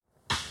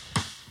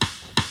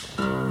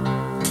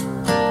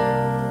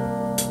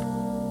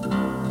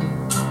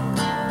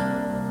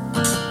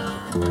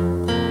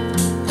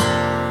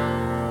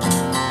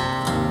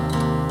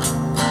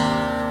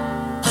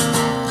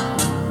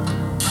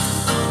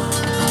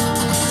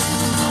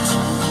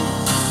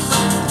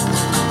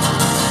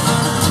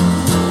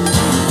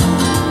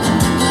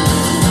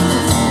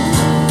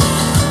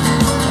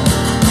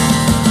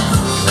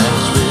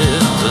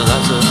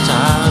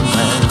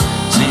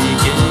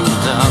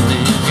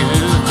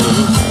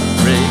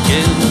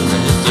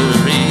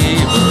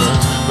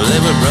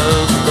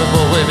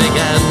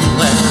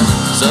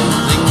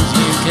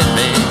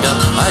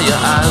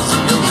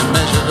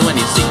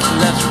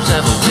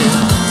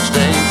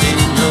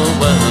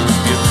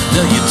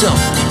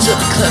to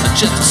be clever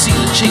just to see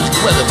the change the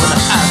weather. When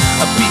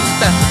I beat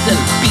faster than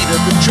the beat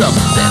of the drum.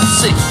 That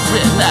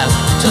secret now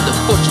to the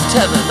fortune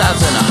teller lies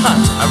in our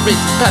hearts. I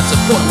race past the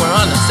point we're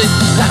on the same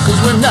path, cause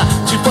we're not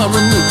too far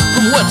removed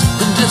from what's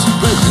been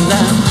disproven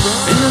now.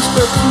 In this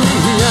broken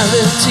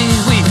reality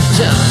we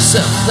tell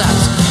ourselves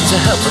lies to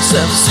help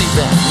ourselves see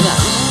that now.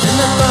 In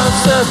the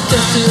thoughts of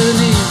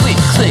destiny we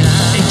cling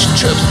ancient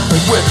tropes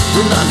like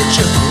we're not a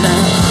joke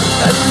now.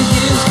 As the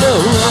years go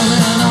on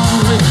and on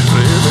we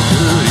really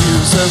do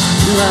use of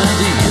new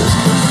ideas.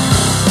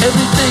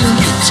 Everything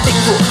you take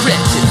for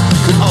granted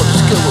could all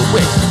just go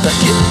away like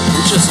it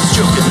was just a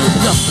joke. And the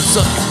numbers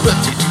on your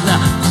birthday do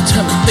not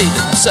determine fate,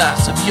 and the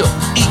size of your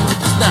ego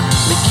does not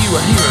make you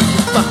a hero.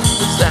 Your fucking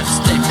with that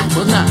name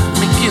will not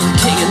make you the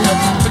king, and no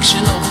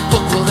fictional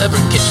book will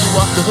ever get you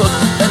off the hook.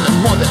 And the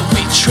more that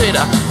we trade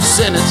our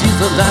sanity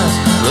for lies,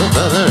 the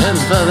further and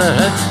further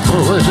and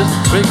more we're just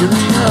breaking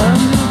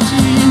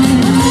reality.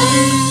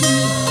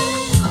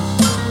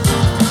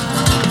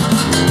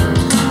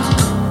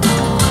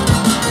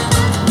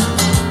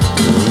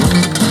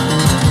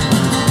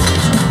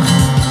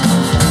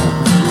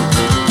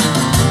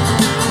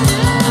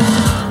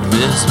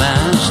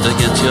 Smashed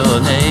against your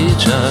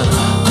nature,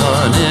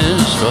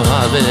 punished for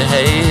hard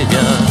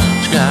behavior,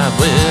 scribed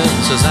with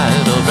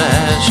societal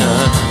pressure.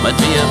 Might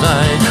be a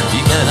fight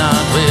you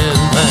cannot win,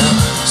 well,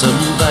 some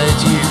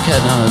fights you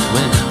cannot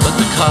win, but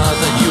the cause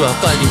that you are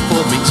fighting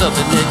for means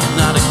something they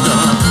cannot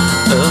ignore.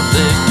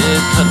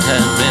 Afflicted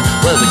contentment,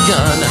 well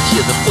begun. I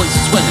hear the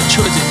voices when the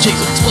choice is chase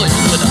exploits,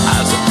 when the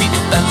eyes are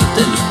beating faster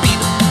than the beat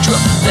of the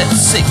drum. That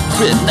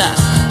sacred night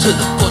to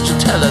the fortune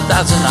teller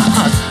lies in our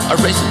hearts. Are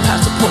racing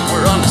past the point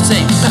we're on the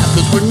same path,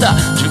 cause we're not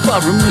too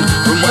far removed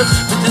from what's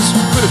been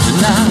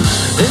disproven now.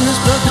 In this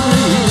broken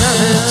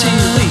reality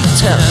we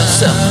tell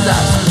ourselves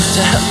lies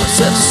to help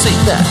ourselves see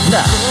that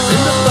now. In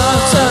the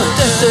box of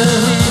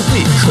destiny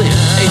we clear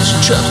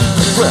ancient trust,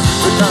 well,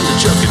 we're done the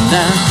joking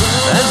now.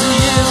 As the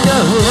years go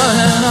on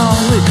and on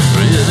we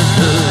really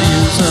could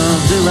use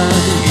some new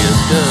ideas,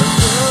 cause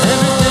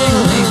everything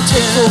we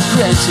take for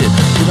granted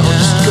could all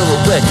just go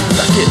away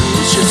like it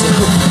was just a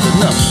hook of the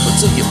numb. But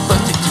so your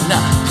birthday do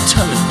not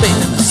determine fate,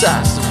 and the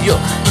size of your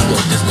ego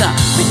does not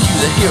make you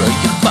the hero.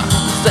 Your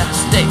father's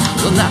last name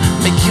will not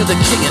make you the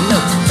king, and no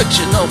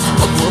fictional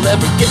book will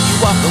ever get you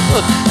off the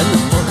hook. And the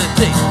more that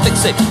they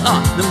fixate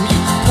on the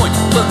mute point,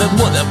 well, the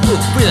more that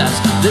we'll realize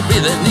they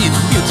really need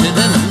muted.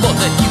 And the more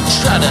that you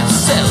try to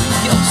sell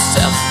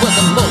yourself, well,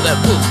 the more that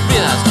we'll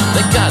realize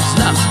that God's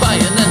not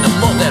buying. And the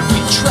more that we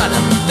try to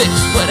fix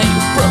what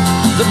ain't broke,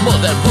 the more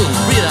that we'll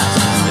realize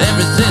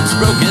everything's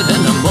broken.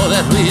 And the more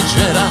that we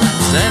tread our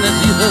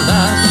sanity, the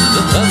lies,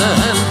 the further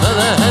and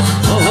further and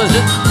forward.